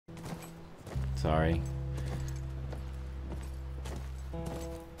Sorry.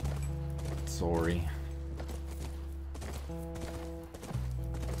 Sorry.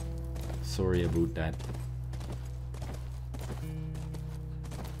 Sorry about that.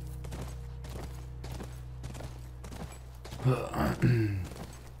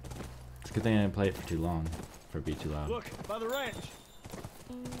 It's a good thing I didn't play it for too long, for it to be too loud. Look, by the ranch.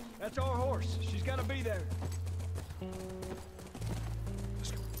 That's our horse. She's gotta be there.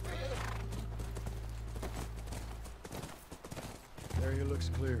 Area looks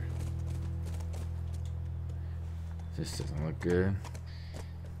clear. This doesn't look good.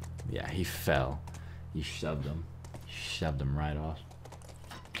 Yeah, he fell. You shoved him. You shoved him right off.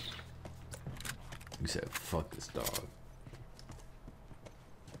 You said, fuck this dog.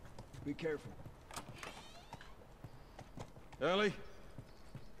 Be careful. Ellie?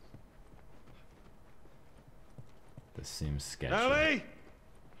 This seems sketchy. Ellie?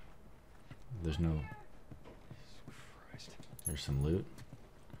 There's no... Christ. There's some loot.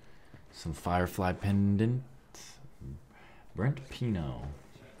 Some firefly pendant. Brent Pino.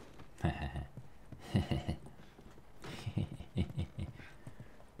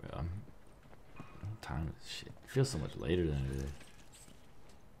 Well, time is shit. It feels so much later than it is.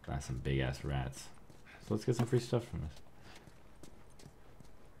 Got some big ass rats. So let's get some free stuff from this.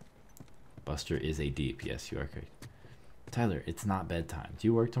 Buster is a deep. Yes, you are correct. Tyler, it's not bedtime. Do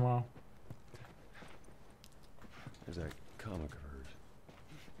you work tomorrow? There's that comic of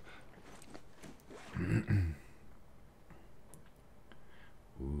hers.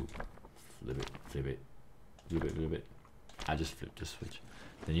 Ooh, flip it, flip it, flip it, flip it. I just flipped the switch.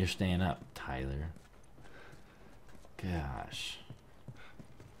 Then you're staying up, Tyler. Gosh.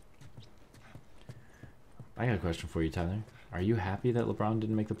 I got a question for you, Tyler. Are you happy that LeBron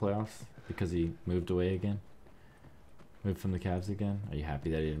didn't make the playoffs because he moved away again? Moved from the Cavs again? Are you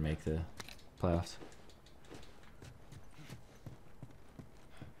happy that he didn't make the playoffs?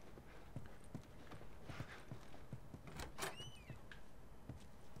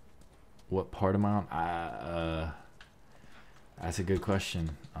 What part am I on? That's a good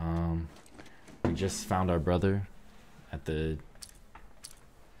question. We just found our brother at in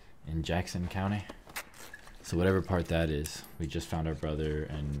Jackson County. So whatever part that is, we just found our brother,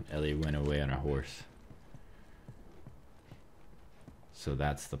 and Ellie went away on a horse. So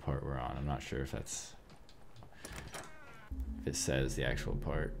that's the part we're on. I'm not sure if that's... if it says the actual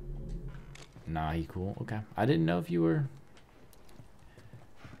part. Nah, he cool. Okay. I didn't know if you were...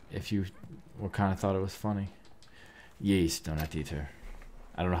 if you were kind of thought it was funny. Yes, donut eater.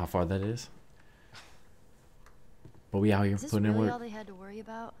 I don't know how far that is. But we out here Is this putting in really work. all they had to worry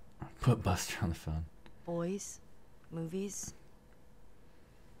about? Put Buster on the phone. Boys, movies,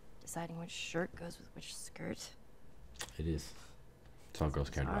 deciding which shirt goes with which skirt. It is. That's all girls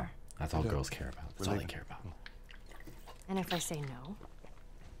care about. That's all girls care about. That's all they care about. And if I say no?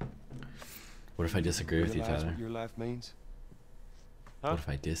 What if I disagree with you, Realize Tyler? what your life means? Huh? What if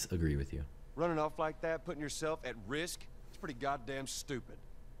I disagree with you? Running off like that, putting yourself at risk, it's pretty goddamn stupid.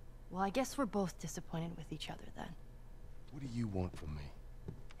 Well, I guess we're both disappointed with each other then. What do you want from me?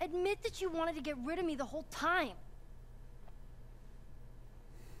 Admit that you wanted to get rid of me the whole time.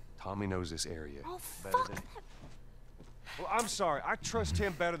 Tommy knows this area Oh, better fuck than... that. Well, I'm sorry. I trust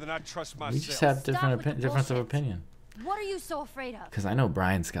him better than I trust myself. We just have Stop different with the difference of bullshit. opinion. What are you so afraid of? Because I know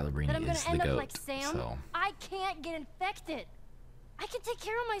Brian That Scalabrine I'm gonna is the end up goat. like Sam? So I can't get infected. I can take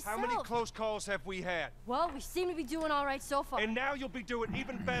care of myself. How many close calls have we had? Well, we seem to be doing all right so far. And now you'll be doing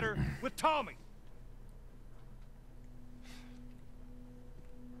even better with Tommy.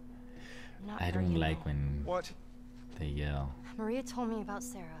 Not I very don't well. like when What? they yell. Maria told me about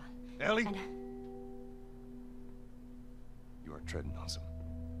Sarah. Ellie? And You are treading on some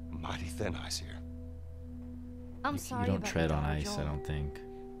mighty thin ice here. I'm You sorry don't about tread your on daughter, ice, Joel, I don't think.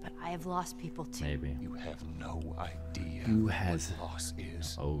 but I have lost people too. Maybe. You have no idea Who has... what loss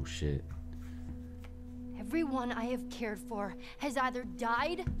is. Oh, shit. Everyone I have cared for has either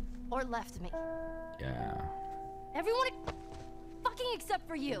died or left me. Yeah. Everyone fucking except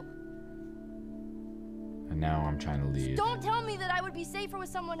for you. And now I'm trying to leave. Don't tell me that I would be safer with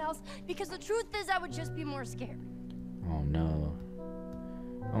someone else, because the truth is I would just be more scared. Oh, no.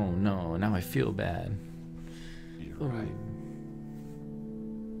 Oh, no. Now I feel bad. You're Ooh. right.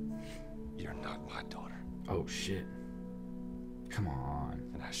 You're not my daughter. Oh, shit. Come on.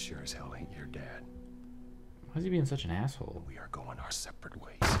 And I sure as hell ain't your dad. Why is he being such an asshole? We are going our separate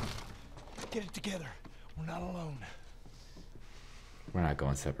ways. Get it together. We're not alone. We're not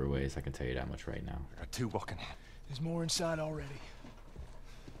going separate ways, I can tell you that much right now. There are two walking in. There's more inside already.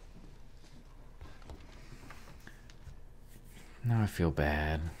 Now I feel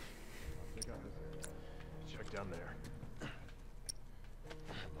bad.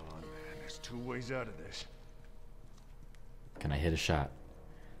 two ways out of this. Can I hit a shot?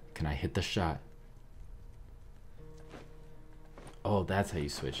 Can I hit the shot? Oh, that's how you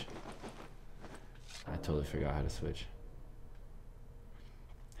switch. I totally forgot how to switch.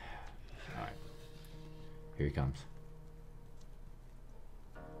 Alright. Here he comes.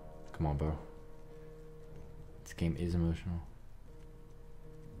 Come on, bro. This game is emotional.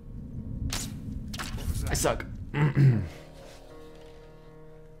 I suck.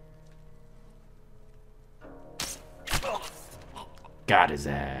 Got his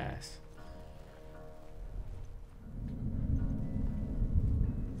ass.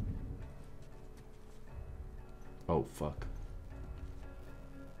 Oh, fuck.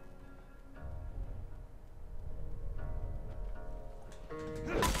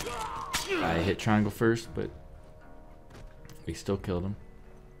 I hit triangle first, but we still killed him.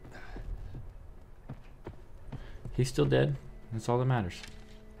 He's still dead. That's all that matters.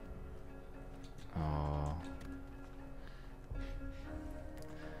 Oh.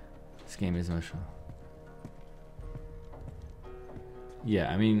 This game is emotional. Yeah,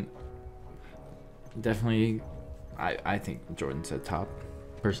 I mean, definitely, I think Jordan's at top,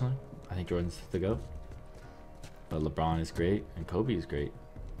 personally. I think Jordan's the GOAT. But LeBron is great, and Kobe is great.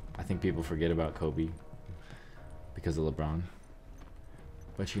 I think people forget about Kobe because of LeBron.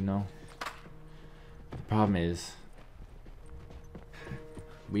 But you know, the problem is,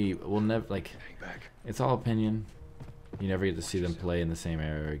 we will never, like, it's all opinion. You never get to see them play in the same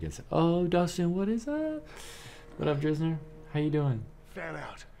era against. Oh, Dustin, what is up? What up, Drisner? How you doing? Fan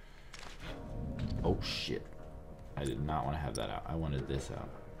out. Oh shit! I did not want to have that out. I wanted this out.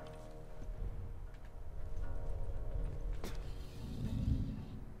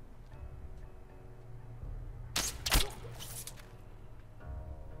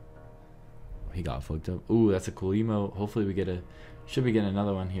 He got fucked up. Ooh, that's a cool emote. Hopefully we get a. Should be getting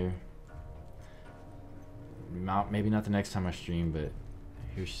another one here. Maybe not the next time I stream, but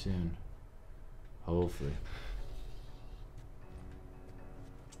here soon. Hopefully.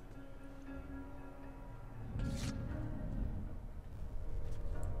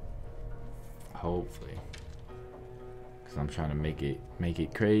 Hopefully. Cause I'm trying to make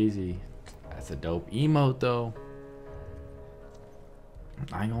it crazy. That's a dope emote though.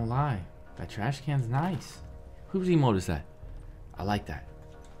 I ain't gonna lie. That trash can's nice. Whose emote is that? I like that.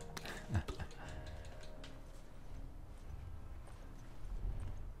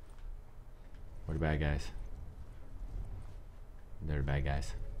 Where the bad guys? They're the bad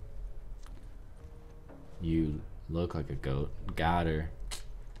guys. You look like a goat. Got her.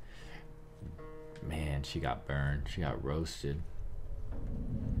 Man, she got burned. She got roasted.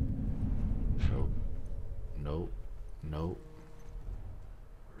 Nope. Nope. Nope.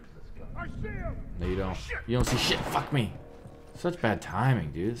 I see him. No, you don't. You don't see shit. Fuck me. Such bad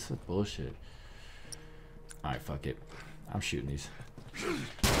timing, dude. This is bullshit. Alright, fuck it. I'm shooting these.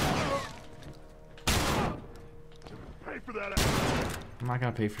 Pay for that. I'm not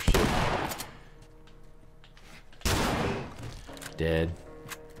gonna pay for shit. Dead.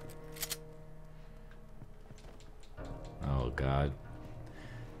 Oh god.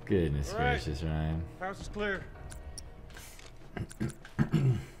 Goodness gracious, Ryan. House is clear.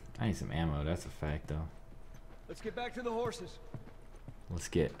 I need some ammo, that's a fact though. Let's get back to the horses. Let's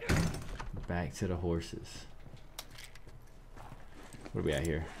get back to the horses. What are we at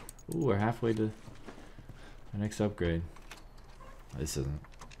here? Ooh, we're halfway to our next upgrade. This isn't.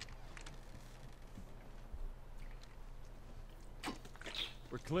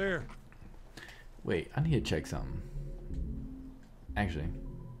 We're clear. Wait, I need to check something. Actually,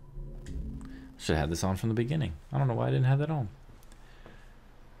 should have had this on from the beginning. I don't know why I didn't have that on.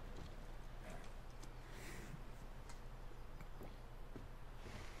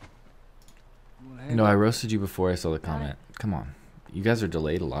 No, I roasted you before I saw the comment. Come on. You guys are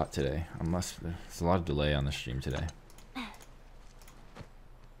delayed a lot today. There's a lot of delay on the stream today.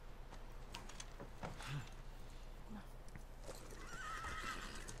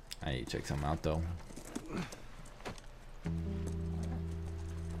 I need to check something out though.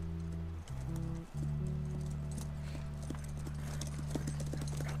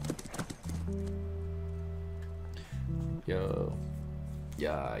 Yo.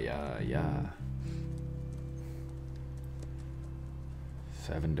 Yeah.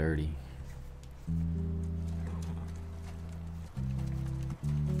 7:30.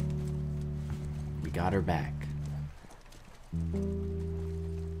 We got her back.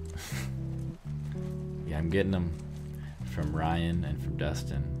 Yeah, I'm getting them from Ryan and from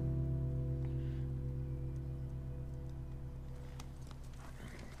Dustin.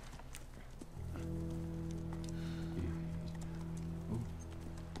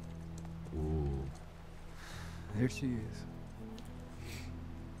 Ooh. There she is.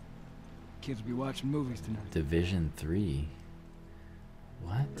 Kids will be watching movies tonight. Division 3.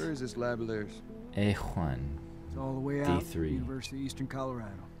 What? Where is this lab of theirs? A1. It's all the way out. D3. University of Eastern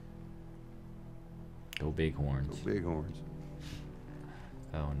Colorado. Go Bighorns. Go Bighorns.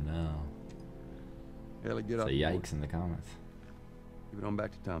 Oh no. Ellie, get So up. yikes in the comments. Give it on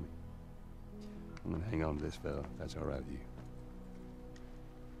back to Tommy. I'm gonna hang on to this fella, if that's all right with you.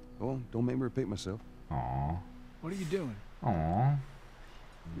 Go on, don't make me repeat myself. Aw. What are you doing? Aw.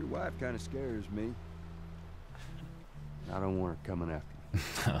 Your wife kind of scares me. I don't want her coming after me.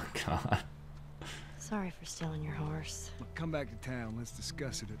 Oh god. Sorry for stealing your horse. Look, come back to town. Let's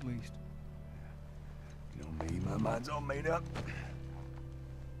discuss it at least. You know me, my mind's all made up.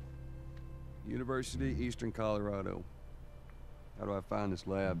 University, Eastern Colorado. How do I find this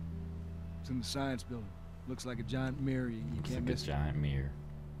lab? It's in the science building. Looks like a giant mirror. You It's can't like a miss it. giant mirror.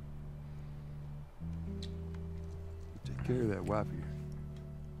 Take care of that wife of yours.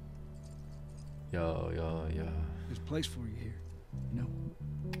 Yo, yo, yo. There's a place for you here. You know.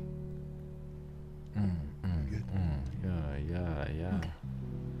 Good. Yeah.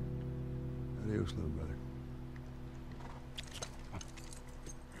 Adios, little brother.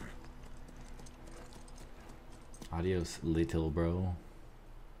 Adios, little bro.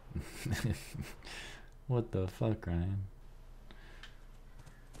 What the fuck, Ryan?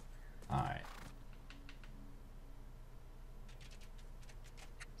 Alright.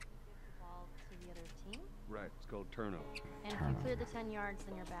 Ball to the other team. Right, it's called turnover. And if you clear the 10 yards,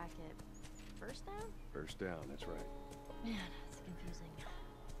 then you're back at first down? First down, that's right. Man, it's confusing.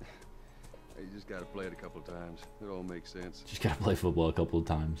 You just gotta play it a couple times. It all makes sense. Just gotta play football a couple of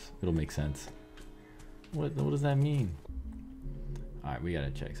times. It'll make sense. What does that mean? Alright, we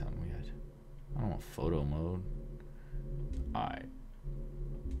gotta check something. I don't want photo mode. Alright.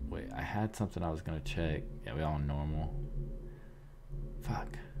 Wait, I had something I was gonna check. Yeah, we all normal.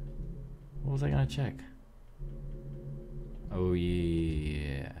 Fuck. What was I gonna check? Oh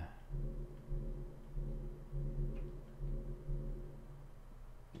yeah.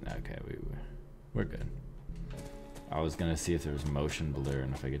 Okay, we're good. I was gonna see if there was motion blur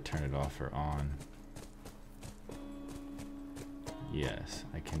and if I could turn it off or on. Yes,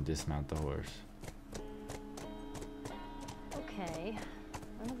 I can dismount the horse. Okay.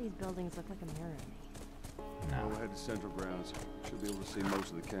 None of these buildings look like a mirror to me. No. We'll head to Central Grounds. Should be able to see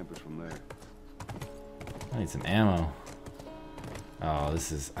most of the campus from there. I need some ammo. Oh,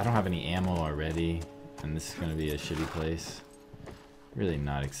 I don't have any ammo already, and this is gonna be a shitty place. Really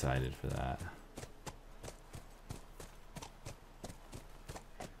not excited for that.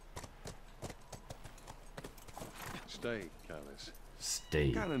 Stay, Callus. Stay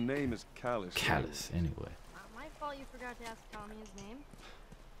What kind of name is Callus? callous anyway. Not my fault you forgot to ask Tommy his name.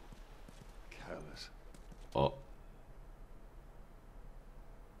 Callus. Oh.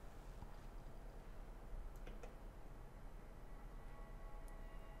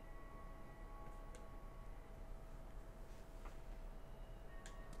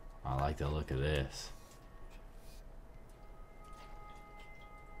 I like the look of this.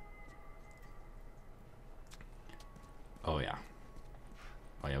 Oh yeah.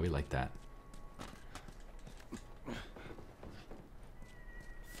 Oh yeah, we like that.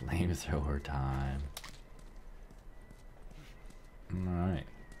 Flamethrower time. Alright.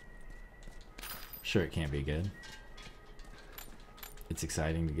 Sure it can't be good. It's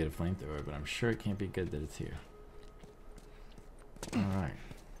exciting to get a flamethrower, but I'm sure it can't be good that it's here. Alright.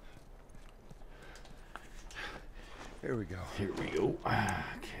 Here we go. Here we go.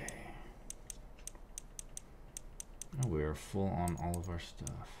 Okay. Oh, we're full on all of our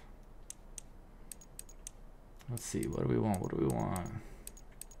stuff. Let's see. What do we want? What do we want?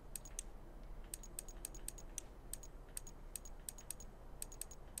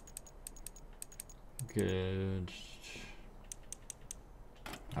 Good.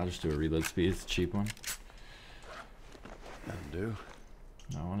 I'll just do a reload speed. It's a cheap one. That'll do.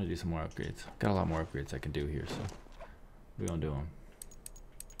 I want to do some more upgrades. Got a lot more upgrades I can do here, so we're gonna do them.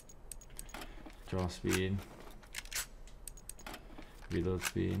 Draw speed, reload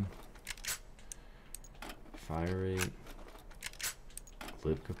speed, fire rate,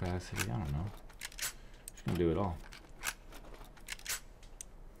 clip capacity. I don't know. Just gonna do it all.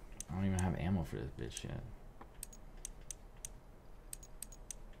 I don't even have ammo for this bitch yet.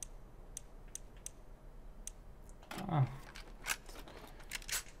 Ah.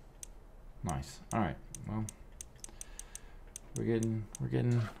 Nice. All right. Well, we're getting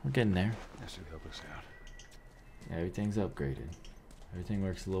there. That should help us out. Everything's upgraded. Everything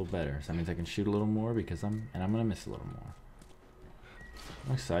works a little better. So that means I can shoot a little more because I'm gonna miss a little more.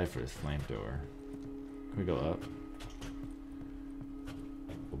 I'm excited for this flamethrower. Can we go up?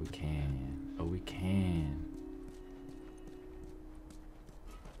 Oh, we can. Oh, we can.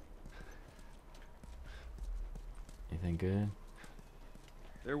 Anything good?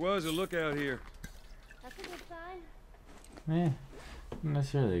 There was a lookout here. That's a good sign. Eh, not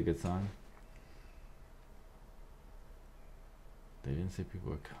necessarily a good sign. They didn't say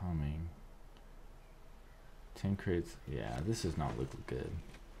people were coming. 10 crates. Yeah, this does not look good.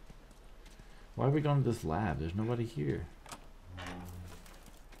 Why are we going to this lab? There's nobody here.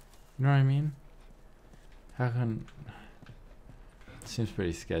 You know what I mean? How can... It seems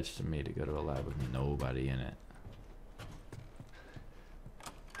pretty sketch to me to go to a lab with nobody in it.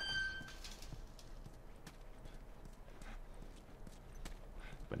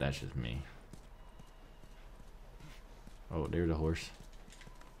 But that's just me. Oh, there's a horse.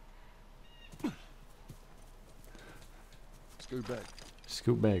 Scoot back.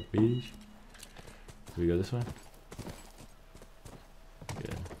 Scoot back, bitch. Do we go this way?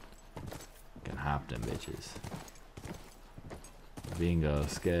 Good. Can hop them bitches. Bingo,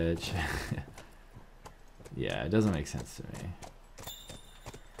 sketch. Yeah, it doesn't make sense to me.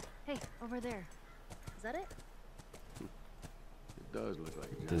 Hey, over there. Is that it? It does look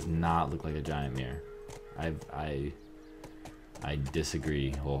like a It does not look like a giant mirror. I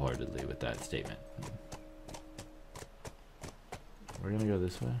disagree wholeheartedly with that statement. We're gonna go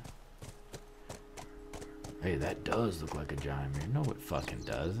this way. Hey, that does look like a giant mirror. No, it fucking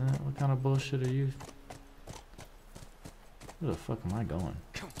doesn't. What kind of bullshit are you? Where the fuck am I going?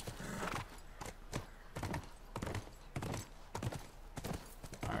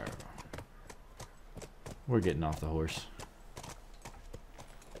 Alright. We're getting off the horse.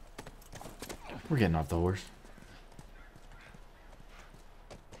 We're getting off the horse.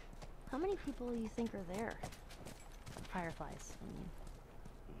 How many people do you think are there? Fireflies, I mean.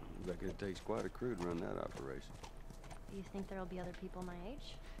 I reckon it takes quite a crew to run that operation. Do you think there'll be other people my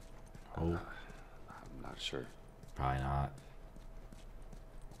age? Oh, I'm not sure. probably not.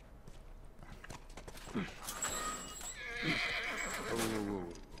 Whoa.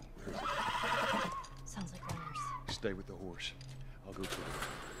 Sounds like runners. Stay with the horse. I'll go to it.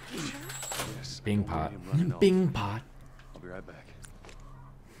 Yes. Bing I don't want pot. him running off. Bing pot. I'll be right back.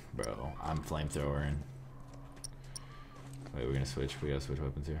 Bro, I'm flamethrower. Wait, we're gonna switch. We gotta switch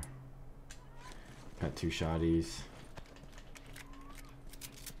weapons here. Got 2 shotties.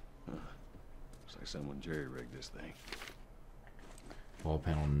 Looks like someone jerry-rigged this thing. Wall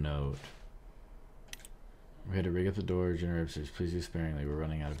panel note. We had to rig up the door, generators. Please use sparingly. We're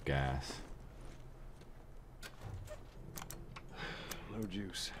running out of gas. No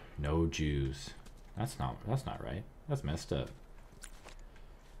juice. No Jews. That's not right. That's messed up.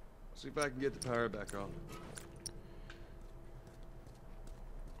 See if I can get the power back on.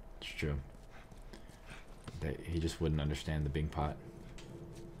 It's true. He just wouldn't understand the Bing pot.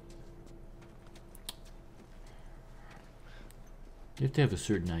 You have to have a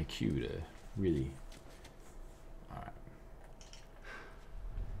certain IQ to really. Alright.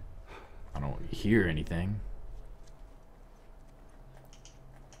 I don't hear anything.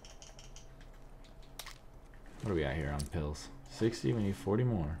 What do we got here on pills? 60, we need 40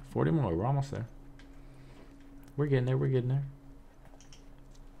 more. 40 more, we're almost there. We're getting there, we're getting there.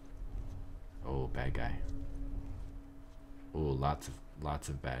 Oh, bad guy. Oh, lots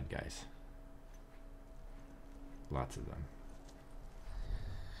of bad guys. Lots of them.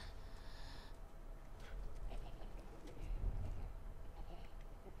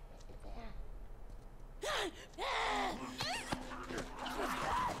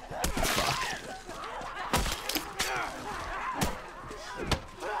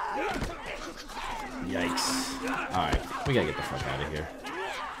 Yikes. Alright, we gotta get the fuck out of here.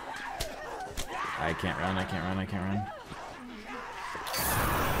 I can't run, I can't run, I can't run.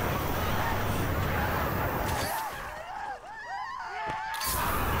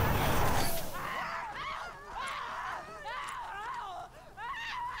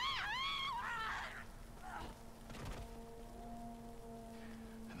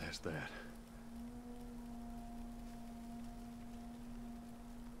 And that's that.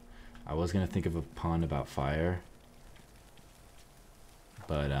 I was gonna think of a pun about fire,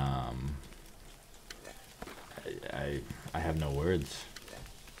 but I have no words.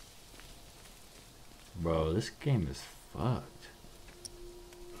 Bro, this game is fucked.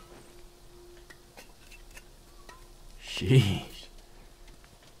 Sheesh.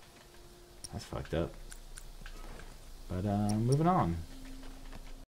 That's fucked up. But moving on.